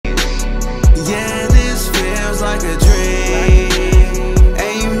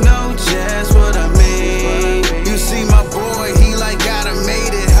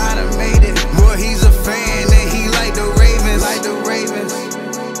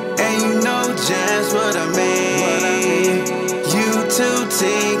just what I mean. You too,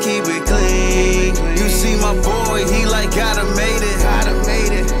 team, keep it clean. You see my boy, he like gotta made it.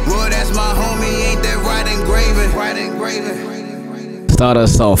 Boy, that's my homie, ain't that right engraving? Start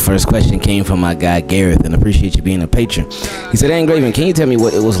us off. First question came from my guy Gareth, and appreciate you being a patron. He said, "Hey, Ingraven, can you tell me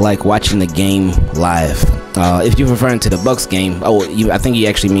what it was like watching the game live? If you're referring to the Bucks game, I think you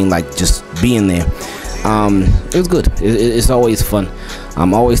actually mean like just being there. It was good. It's always fun.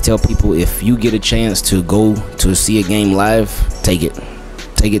 I always tell people, if you get a chance to go to see a game live, take it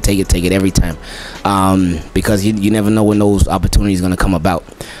every time, because you never know when those opportunities are going to come about,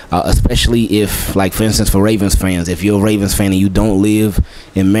 especially if, like, for instance, for Ravens fans, if you're a Ravens fan and you don't live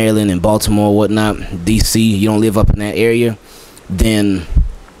in Maryland and Baltimore or whatnot, DC, you don't live up in that area, then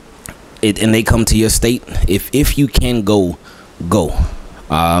and they come to your state, if you can go,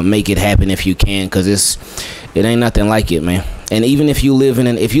 make it happen if you can, because it ain't nothing like it, man. And even if you live in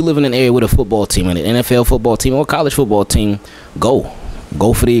an area with a football team, an NFL football team or college football team, go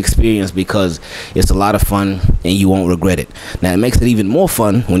for the experience, because it's a lot of fun and you won't regret it. Now, it makes it even more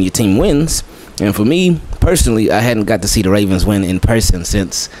fun when your team wins. And for me personally, I hadn't got to see the Ravens win in person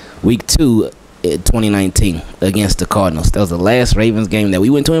since week 2 in 2019 against the Cardinals. That was the last Ravens game that we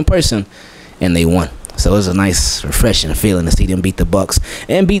went to in person, and they won. So it was a nice, refreshing feeling to see them beat the Bucks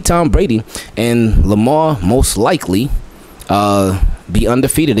and beat Tom Brady, and Lamar most likely be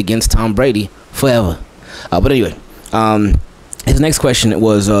undefeated against Tom Brady forever. But anyway, his next question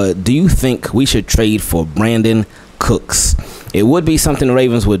was, do you think we should trade for Brandin Cooks? It would be something the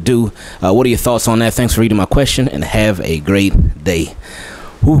Ravens would do. What are your thoughts on that? Thanks for reading my question, and have a great day.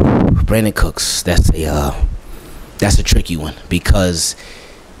 Whew, Brandin Cooks, that's a tricky one, because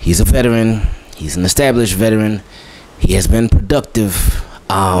he's a veteran. He's an established veteran. He has been productive.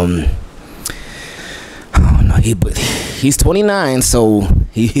 I don't know. He's 29, so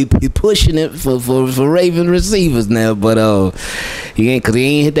he pushing it for Raven receivers now. But he ain't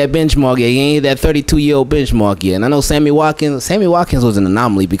hit that benchmark yet. He ain't hit that 32-year-old benchmark yet. And I know Sammy Watkins was an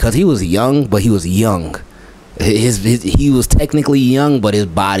anomaly, because he was young, but he was young. He was technically young, but his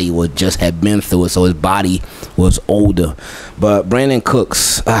body had been through it, so his body was older. But Brandin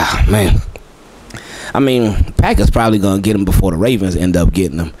Cooks, man. I mean, Packers probably gonna get him before the Ravens end up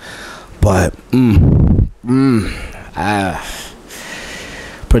getting him. But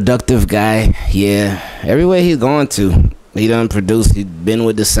productive guy, yeah. Everywhere he's gone to, he done produced. He's been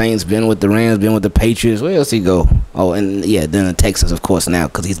with the Saints, been with the Rams, been with the Patriots. Where else he go? Oh, and yeah, then the Texans, of course, now,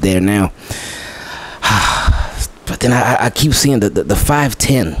 because he's there now. But then I keep seeing the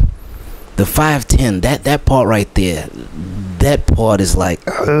 5'10", the 5'10", that part right there. That part is like,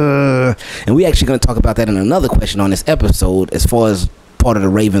 and we actually going to talk about that in another question on this episode, as far as part of the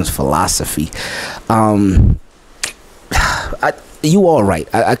Ravens philosophy. You all right.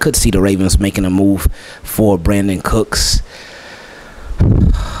 I could see the Ravens making a move for Brandin Cooks.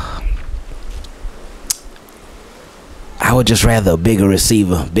 I would just rather a bigger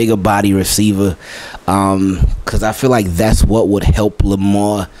receiver, bigger body receiver, because I feel like that's what would help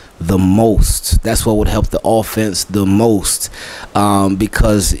Lamar the most. That's what would help the offense the most,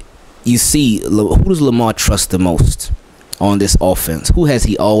 because you see, who does Lamar trust the most on this offense? Who has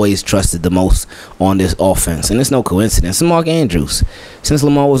he always trusted the most on this offense? And it's no coincidence. Mark Andrews. Since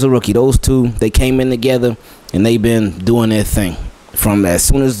Lamar was a rookie, those two, they came in together, and they've been doing their thing. From as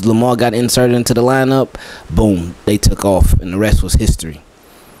soon as Lamar got inserted into the lineup, boom, they took off, and the rest was history.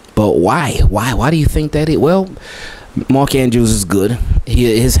 But why? Why do you think that is? Well, Mark Andrews is good.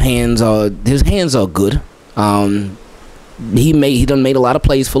 His hands are good. He done made a lot of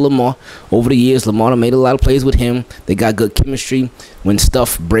plays for Lamar over the years. Lamar done made a lot of plays with him. They got good chemistry. When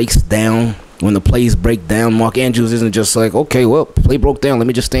stuff breaks down, when the plays break down, Mark Andrews isn't just like, okay, well, play broke down, let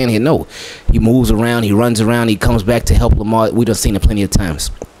me just stand here. No, he moves around, he runs around, he comes back to help Lamar. We done seen it plenty of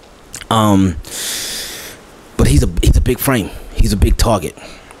times. But he's a big frame. He's a big target.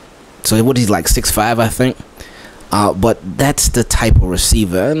 So what, he's like 6'5", I think. But that's the type of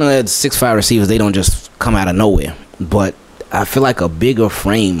receiver. I know that 6'5" receivers, they don't just come out of nowhere. But I feel like a bigger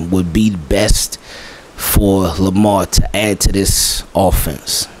frame would be best for Lamar to add to this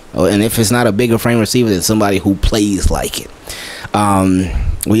offense. And if it's not a bigger frame receiver, then somebody who plays like it.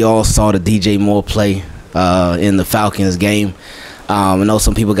 We all saw the DJ Moore play in the Falcons game. I know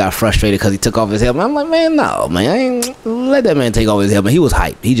some people got frustrated because he took off his helmet. I'm like, man, no, man, I ain't let that man take off his helmet. He was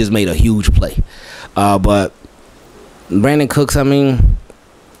hyped. He just made a huge play. But Brandin Cooks, I mean,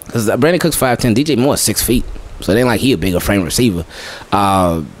 because Brandin Cooks 5'10", DJ Moore is 6 feet. So it ain't like he a bigger frame receiver.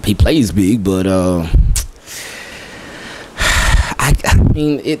 He plays big, but I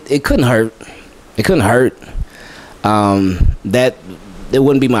mean, it couldn't hurt. It couldn't hurt. That it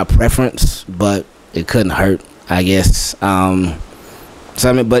wouldn't be my preference, but it couldn't hurt, I guess. So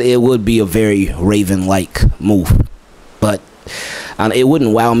I mean, but it would be a very Raven-like move. But it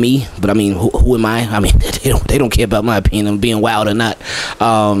wouldn't wow me. But I mean, who am I? I mean, they don't care about my opinion of being wowed or not.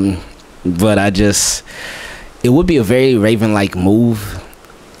 But it would be a very Raven-like move.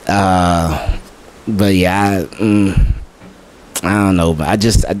 But yeah, I don't know. But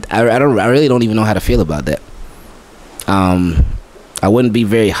I really don't even know how to feel about that. I wouldn't be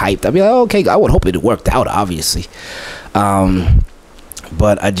very hyped. I'd be like, okay, I would hope it worked out, obviously.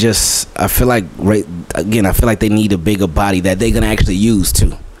 But I feel like, I feel like they need a bigger body that they're gonna actually use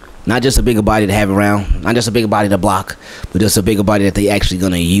too. Not just a bigger body to have around, not just a bigger body to block, but just a bigger body that they actually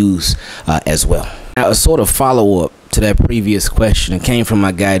gonna use as well. Now, a sort of follow-up to that previous question, it came from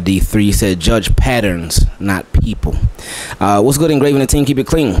my guy D3. He said, judge patterns, not people. What's good, Ingraven and team? Keep it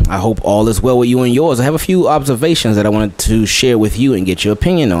clean. I hope all is well with you and yours. I have a few observations that I wanted to share with you and get your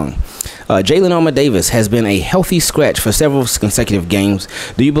opinion on. Jalen Armour Davis has been a healthy scratch for several consecutive games.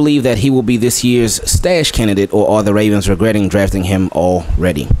 Do you believe that he will be this year's stash candidate, or are the Ravens regretting drafting him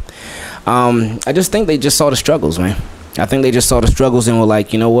already? I just think they just saw the struggles, man. I think they just saw the struggles and were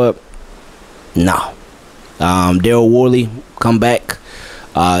like, you know what? No. Daryl Worley, come back.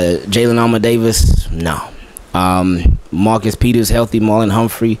 Jalen Armour Davis, no. Marcus Peters, healthy. Marlon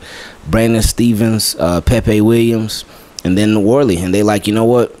Humphrey, Brandin Stevens, Pepe Williams, and then Worley. And they like, you know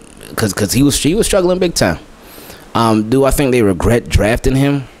what? Because he was struggling big time. Do I think they regret drafting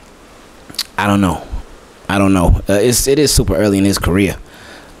him? I don't know. It is super early in his career.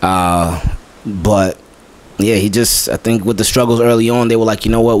 But yeah, I think with the struggles early on, they were like,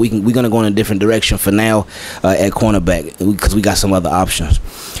 you know what, we're gonna go in a different direction for now at cornerback, because we got some other options.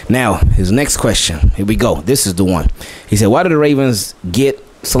 Now, his next question, here we go. This is the one. He said, why do the Ravens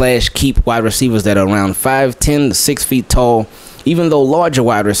keep wide receivers that are around 5'10" to 6 feet tall, even though larger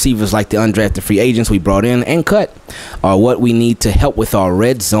wide receivers like the undrafted free agents we brought in and cut are what we need to help with our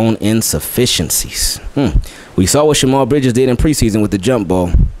red zone insufficiencies? We saw what Shamar Bridges did in preseason with the jump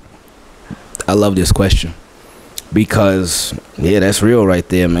ball. I love this question because, yeah, that's real right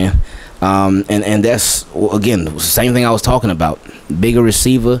there, man. And that's, again, the same thing I was talking about. Bigger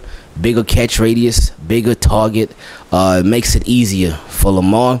receiver, bigger catch radius, bigger target, makes it easier for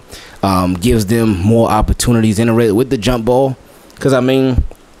Lamar, gives them more opportunities in with the jump ball. Because, I mean,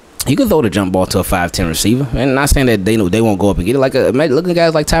 you can throw the jump ball to a 5'10" receiver. And not saying that they won't go up and get it. Look at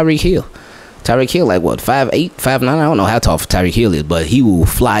guys like Tyreek Hill. Tyreek Hill, like what, 5'8", 5'9"? I don't know how tall Tyreek Hill is, but he will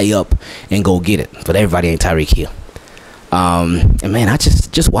fly up and go get it. But everybody ain't Tyreek Hill. And man, I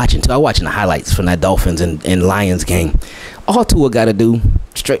just watching the highlights from that Dolphins and Lions game. All Tua got to do,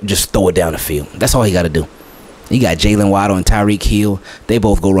 just throw it down the field. That's all he got to do. You got Jalen Waddle and Tyreek Hill. They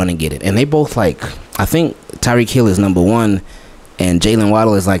both go run and get it. And they both, like, I think Tyreek Hill is number 1 and Jalen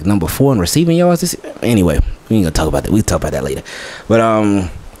Waddle is like number 4 in receiving yards. Anyway, we ain't gonna talk about that. We'll talk about that later. But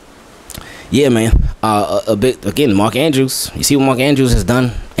yeah, man. A bit again, Mark Andrews. You see what Mark Andrews has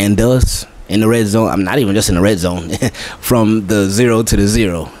done and does in the red zone. I'm not even just in the red zone, from the 0 to the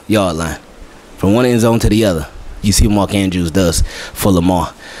 0 yard line, from one end zone to the other. You see what Mark Andrews does for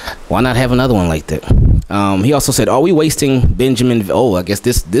Lamar. Why not have another one like that? He also said, are we wasting Benjamin? Oh, I guess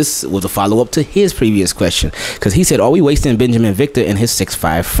this was a follow-up to his previous question, because he said, are we wasting Benjamin Victor in his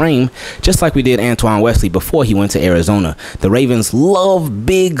 6'5" frame, just like we did Antoine Wesley before he went to Arizona? The Ravens love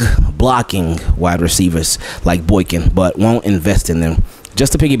big blocking wide receivers like Boykin, but won't invest in them.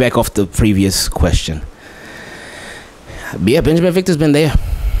 Just to piggyback off the previous question. Yeah, Benjamin Victor's been there,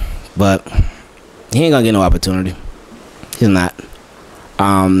 but he ain't gonna get no opportunity. He's not.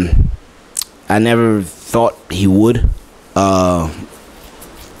 I never thought he would.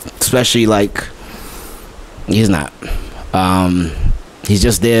 Especially, like, he's not. He's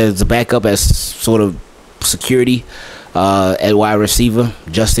just there as a backup, as sort of security at wide receiver,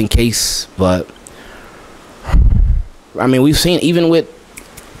 just in case. But I mean, we've seen, even with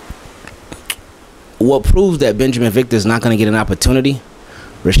what proves that Benjamin Victor is not going to get an opportunity,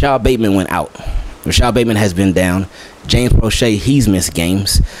 Rashad Bateman went out. Rashad Bateman has been down. James Prochet, he's missed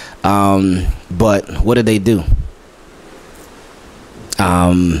games. But what did they do?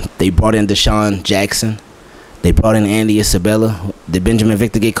 They brought in Deshaun Jackson. They brought in Andy Isabella. Did Benjamin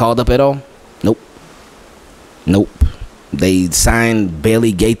Victor get called up at all? Nope. They signed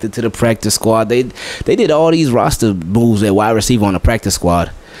Bailey Gaither to the practice squad. They did all these roster moves at wide receiver on the practice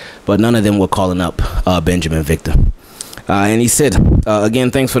squad, but none of them were calling up Benjamin Victor. And he said,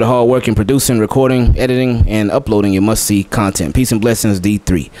 again, thanks for the hard work in producing, recording, editing, and uploading your must-see content. Peace and blessings,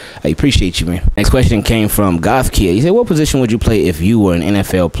 D3. I appreciate you, man. Next question came from Goth Kid. He said, what position would you play if you were an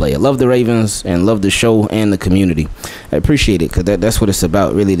NFL player? Love the Ravens and love the show and the community. I appreciate it, because that's what it's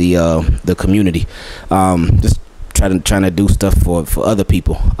about, really, the community. Just trying to do stuff for other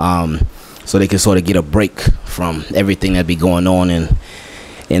people, so they can sort of get a break from everything that be going on in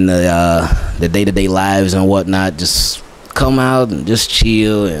the day-to-day lives and whatnot. Just come out and just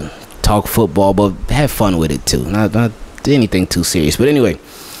chill and talk football, but have fun with it too. Not anything too serious. But anyway,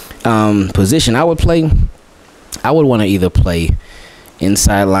 position I would play, I would want to either play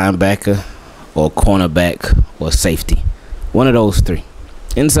inside linebacker or cornerback or safety. One of those three.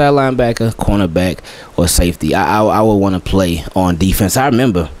 Inside linebacker, cornerback, or safety. I would want to play on defense. I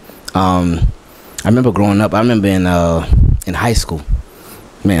remember growing up. I remember in high school.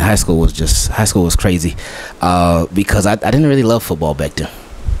 Man, high school was crazy, because I didn't really love football back then.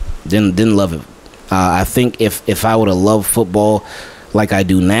 Didn't love it. I think if I would have loved football like I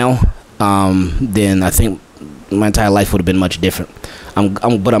do now, then I think my entire life would have been much different.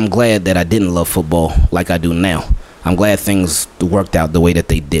 But I'm glad that I didn't love football like I do now. I'm glad things worked out the way that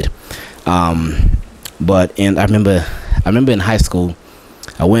they did. But I remember in high school,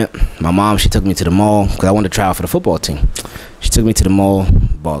 my mom, she took me to the mall because I wanted to try out for the football team. She took me to the mall,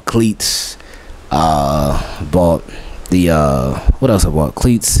 bought cleats, bought what else I bought?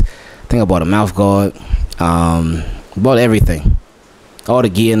 Cleats. I think I bought a mouth guard, bought everything, all the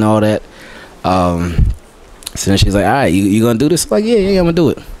gear and all that. So then she's like, all right, you gonna do this? I'm like, yeah, I'm gonna do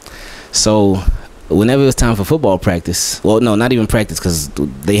it. So whenever it was time for football practice, well, no, not even practice, because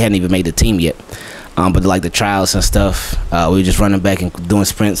they hadn't even made the team yet. But like the trials and stuff, we were just running back and doing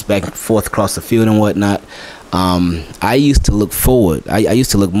sprints back and forth across the field and whatnot. I used to look forward. I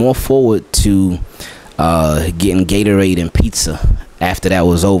used to look more forward to getting Gatorade and pizza after that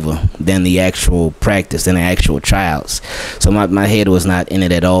was over than the actual practice, than the actual tryouts. So my head was not in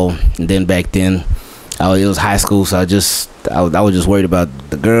it at all. And then back then, it was high school, so I was just worried about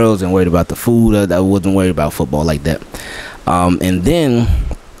the girls and worried about the food. I wasn't worried about football like that. And then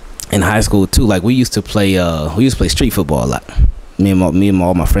in high school too, like we used to play street football a lot. Me and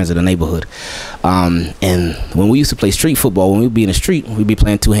all my friends in the neighborhood. And when we used to play street football, when we'd be in the street, we'd be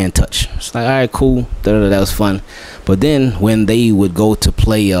playing two-hand touch. It's like, all right, cool, that was fun. But then when they would go to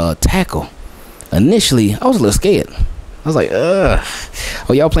play tackle, initially I was a little scared. I was like, ugh.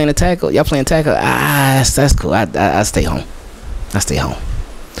 Oh, y'all playing a tackle? Y'all playing tackle? That's cool. I stay home.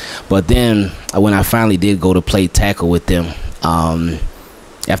 But then when I finally did go to play tackle with them,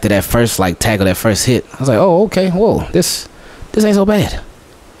 after that first tackle, that first hit, I was like, oh, okay, whoa, this ain't so bad.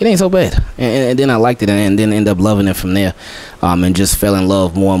 It ain't so bad. And then I liked it, and then ended up loving it from there, and just fell in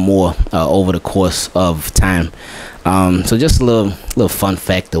love more and more over the course of time. So just a little fun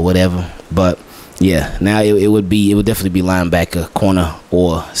fact or whatever. But yeah, now it would definitely be linebacker, corner,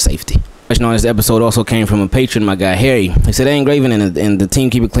 or safety. Question on this episode also came from a patron, my guy Harry. He said, "Hey, Ingraven and the Team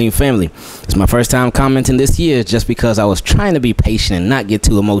Keep It Clean family. It's my first time commenting this year, just because I was trying to be patient and not get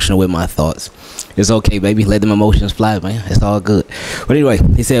too emotional with my thoughts. It's okay, baby. Let them emotions fly, man. It's all good." But anyway,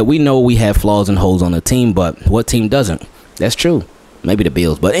 he said, "We know we have flaws and holes on the team, but what team doesn't?" That's true. Maybe the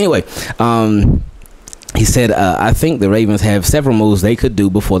Bills. But anyway, he said, I think the Ravens have several moves they could do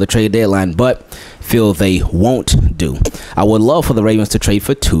before the trade deadline, but feel they won't do. I would love for the Ravens to trade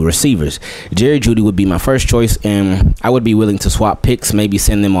for 2 receivers. Jerry Jeudy would be my first choice, and I would be willing to swap picks, maybe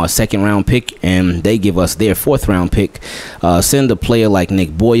send them our 2nd-round pick, and they give us their 4th-round pick. Send a player like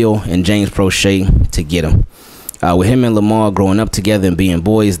Nick Boyle and James Prochet to get him. With him and Lamar growing up together and being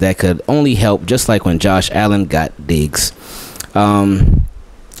boys, that could only help, just like when Josh Allen got Diggs.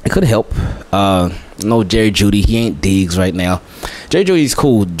 It could help. No Jerry Jeudy. He ain't Diggs right now. Jerry Judy's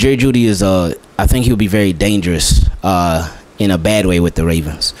cool. Jerry Jeudy is, I think he'll be very dangerous in a bad way with the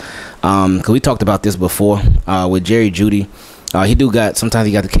Ravens. Because we talked about this before with Jerry Jeudy. Sometimes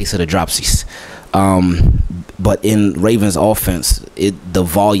he got the case of the dropsies. But in Ravens offense,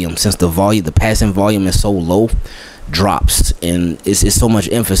 the passing volume is so low, drops, and it's so much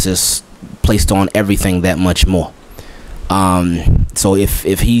emphasis placed on everything that much more. So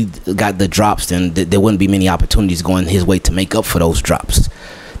if he got the drops, then there wouldn't be many opportunities going his way to make up for those drops.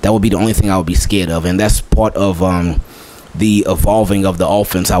 That would be the only thing I would be scared of, and that's part of the evolving of the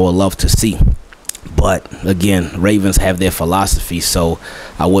offense I would love to see. But again, Ravens have their philosophy, so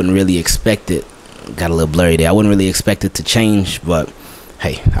I wouldn't really expect it. Got a little blurry there. I wouldn't really expect it to change, but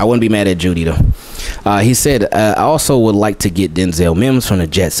hey, I wouldn't be mad at Jeudy though. He said, I also would like to get Denzel Mims from the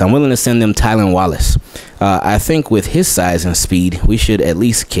Jets. I'm willing to send them Tylan Wallace. I think with his size and speed, we should at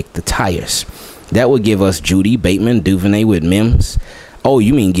least kick the tires. That would give us Judy, Bateman, Duvernay with Mims. Oh,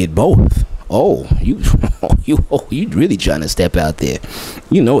 you mean get both? Oh, you really trying to step out there?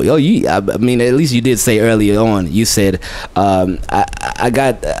 You know, I mean, at least you did say earlier on. You said,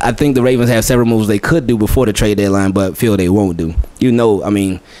 I think the Ravens have several moves they could do before the trade deadline, but feel they won't do. You know, I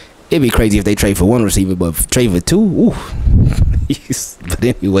mean, it'd be crazy if they trade for one receiver, but trade for two. Ooh. But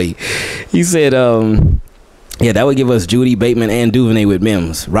anyway, he said, yeah, that would give us Judy, Bateman, and Duvernay with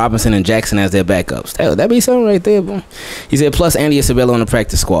Mims, Robinson and Jackson as their backups. That'd be something right there, bro. He said, plus Andy Isabella on the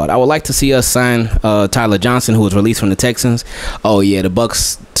practice squad. I would like to see us sign Tyler Johnson, who was released from the Texans. Oh, yeah, the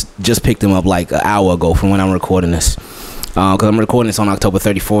Bucks just picked him up like an hour ago from when I'm recording this. Because I'm recording this on October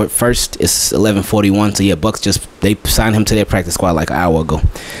 31st. It's 11:41, so yeah, Bucks they signed him to their practice squad like an hour ago.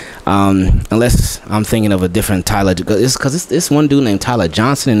 Unless I'm thinking of a different Tyler, because it's one dude named Tyler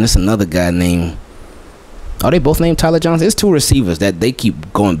Johnson and this another guy named... Are they both named Tyler Johnson? It's two receivers that they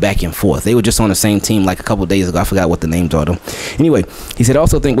keep going back and forth. They were just on the same team like a couple days ago. I forgot what the names are though. Anyway, he said,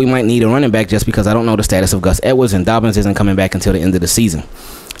 also think we might need a running back just because I don't know the status of Gus Edwards and Dobbins isn't coming back until the end of the season.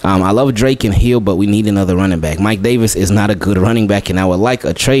 I love Drake and Hill, but we need another running back. Mike Davis is not a good running back, and I would like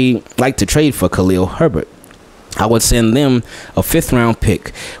to trade for Khalil Herbert. I would send them a 5th round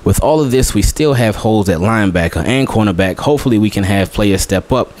pick. With all of this, we still have holes at linebacker and cornerback. Hopefully we can have players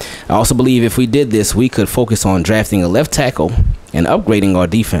step up. I also believe if we did this, we could focus on drafting a left tackle and upgrading our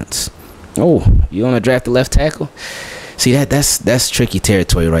defense. Oh, you want to draft a left tackle? See, that's tricky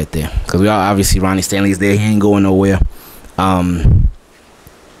territory right there, because we are obviously Ronnie Stanley's there. He ain't going nowhere. But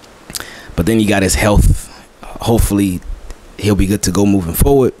then you got his health. Hopefully he'll be good to go moving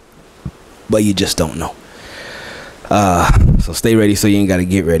forward, but you just don't know. So stay ready so you ain't got to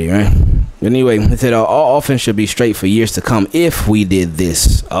get ready, right? Anyway, he said our offense should be straight for years to come if we did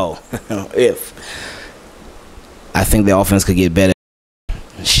this. Oh, if. I think the offense could get better,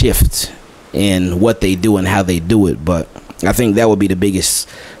 shift in what they do and how they do it, but I think that would be the biggest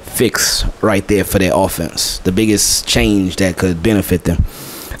fix right there for their offense, the biggest change that could benefit them.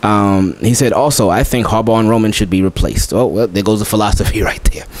 He said also, I think Harbaugh and Roman should be replaced. Oh, well, there goes the philosophy right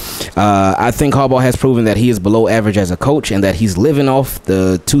there. I think Harbaugh has proven that he is below average as a coach and that he's living off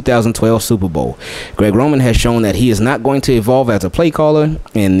the 2012 Super Bowl. Greg Roman has shown that he is not going to evolve as a play caller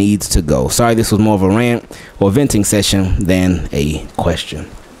and needs to go. Sorry, this was more of a rant or venting session than a question.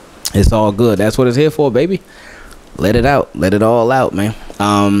 It's all good. That's what it's here for, baby. Let it out. Let it all out, man.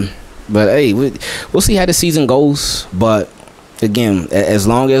 But hey, we'll see how the season goes. But again, as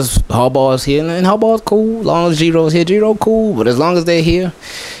long as Harbaugh is here, and Harbaugh's cool, as long as Giro's here, Giro cool, but as long as they're here,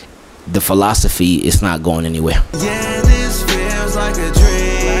 the philosophy is not going anywhere. Yeah, this feels like a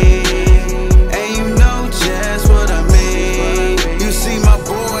dream, and you know just what I mean. You see my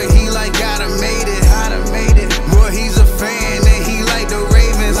boy, he like gotta made it, boy, he's a fan, and he like the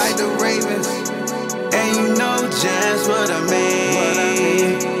Ravens, and you know just what I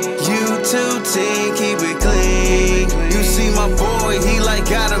mean. You too, team, keep it clean. You see my boy, he like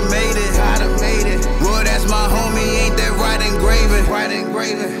gotta made it. Boy, that's my homie, ain't that right engraving?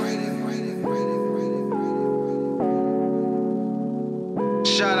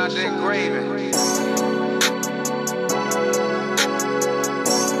 Shout out to Ingravenvids.